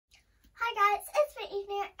Hi guys, it's Peyton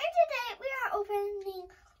here, and today we are opening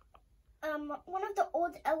one of the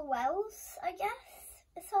old LOLs, I guess.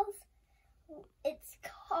 It's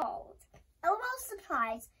called LOL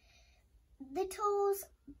Surprise, Little's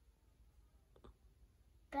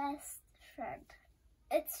Best Friend.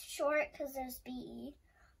 It's short because there's BE,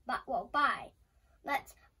 but well, bye.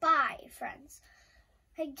 That's bye, friends.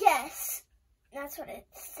 I guess that's what it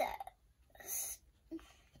says.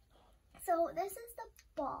 So this is the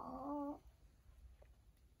ball.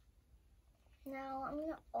 Now I'm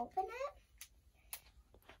gonna open it.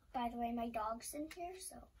 By the way, my dog's in here,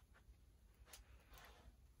 so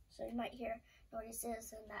you might hear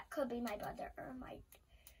noises, and that could be my brother or my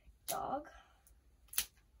dog.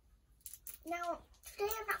 Now,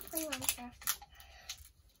 today I'm not playing Minecraft.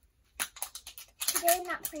 Today I'm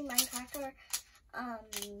not playing Minecraft or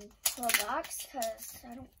Roblox because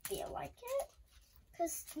I don't feel like it.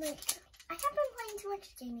 Because like I have been playing too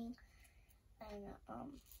much gaming, and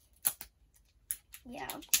yeah.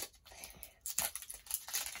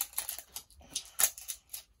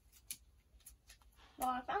 Well,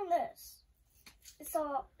 I found this. It's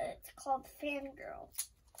called Fangirl.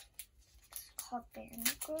 It's called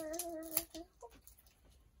Fangirl.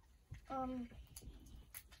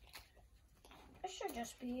 I should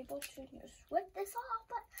just be able to just whip this off,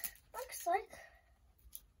 but looks like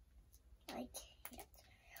I can't.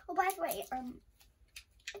 Oh, by the way, I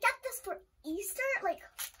got this for Easter,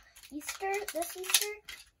 this Easter,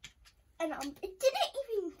 and it didn't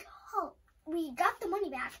even come. We got the money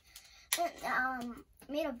back and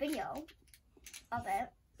made a video of it,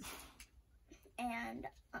 and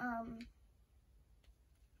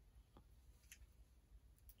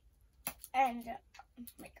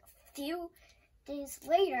like a few days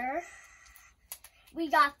later, we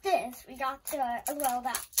got this. We got the LOL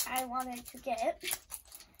that I wanted to get,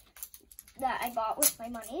 that I bought with my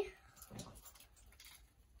money.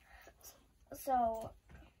 So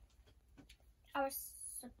I was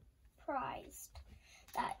surprised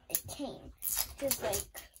that it came. Because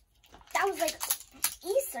that was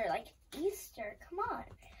Easter, come on.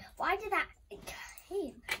 Why did that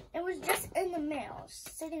came? It was just in the mail,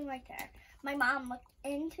 sitting right there. My mom looked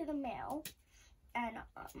into the mail and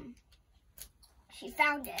she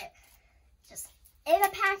found it just in a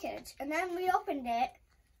package, and then we opened it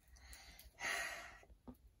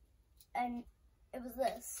and it was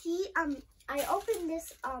this. I opened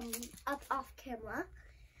this up off camera,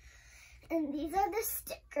 and these are the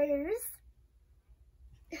stickers.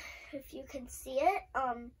 If you can see it,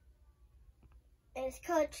 it's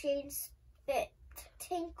called Change Spit,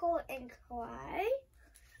 Tinkle, and Cry.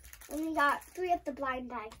 And we got 3 of the blind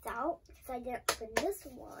bags out because I didn't open this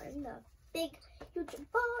one, the big huge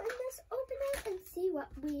ball. And let's open it and see what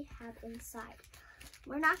we have inside.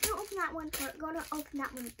 We're not gonna open that one. We're gonna open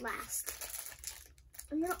that one last.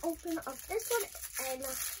 I'm gonna open up this one and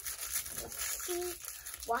let's see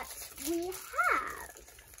what we have.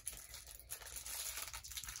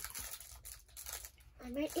 I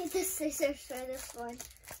might need the scissors for this one.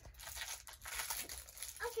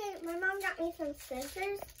 Okay, my mom got me some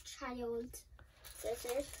scissors, child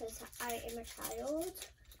scissors, because I am a child.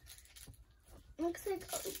 Looks like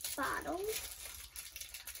a bottle.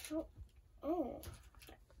 Oh.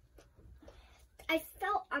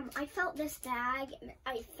 I felt this bag, and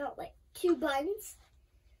I felt like 2 buns.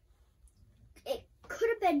 It could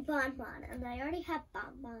have been Bonbon, and I already have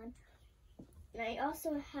Bonbon. And I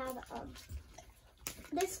also have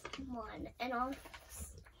this one, and I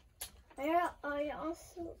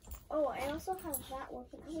also have that one.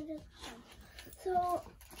 So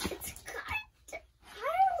it's kind of, I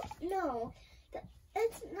don't know.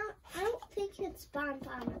 It's not. I don't think it's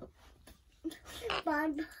Bonbon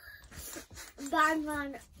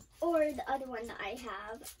or the other one that I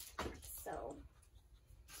have. So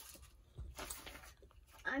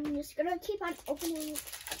I'm just gonna keep on opening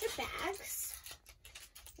other bags.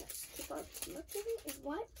 Let's keep on looking at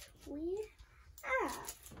what we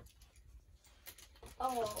have.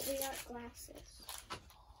 Oh, we got glasses.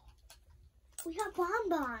 We got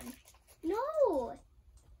Bonbon. No!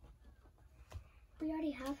 We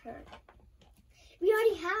already have her. We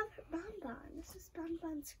already have Bonbon. This is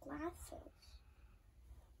Bonbon's glasses.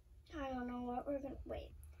 I don't know what we're gonna,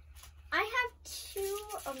 wait. I have 2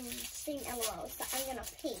 same LOLs that I'm gonna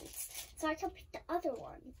paint, so I can pick the other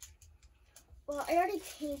one. Well, I already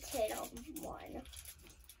painted one.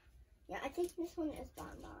 Yeah, I think this one is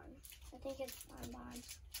Bonbon. I think it's Bonbon.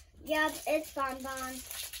 Yep, it's Bonbon.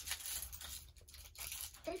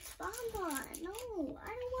 It's Bonbon. No,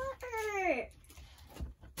 I don't want her.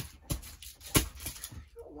 I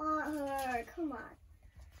don't want her. Come on.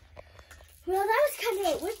 Well, that was kind of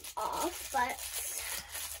a whip off.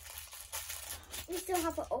 still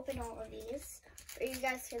have to open all of these, so you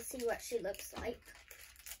guys can see what she looks like.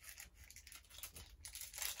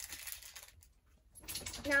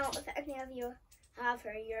 Now, if any of you have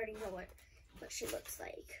her, you already know what she looks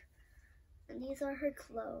like. And these are her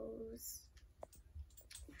clothes.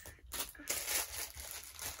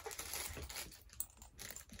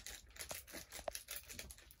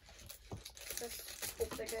 Just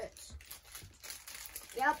open it.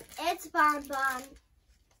 Yep, it's Bonbon.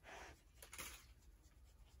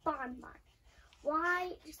 Bonbon. Why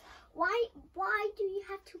do you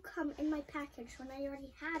have to come in my package when I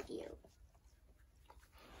already have you?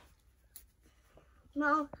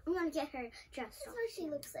 Well, I'm gonna get her dressed. This is what she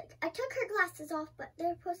looks like. I took her glasses off, but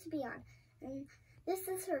they're supposed to be on. And this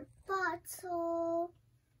is her bottle.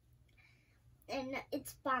 And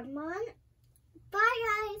it's Bonbon.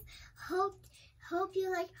 Bye guys. Hope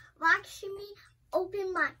you like watching me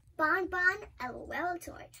open my Bonbon LOL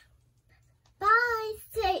toy. Bye.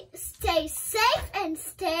 Stay safe and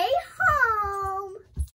stay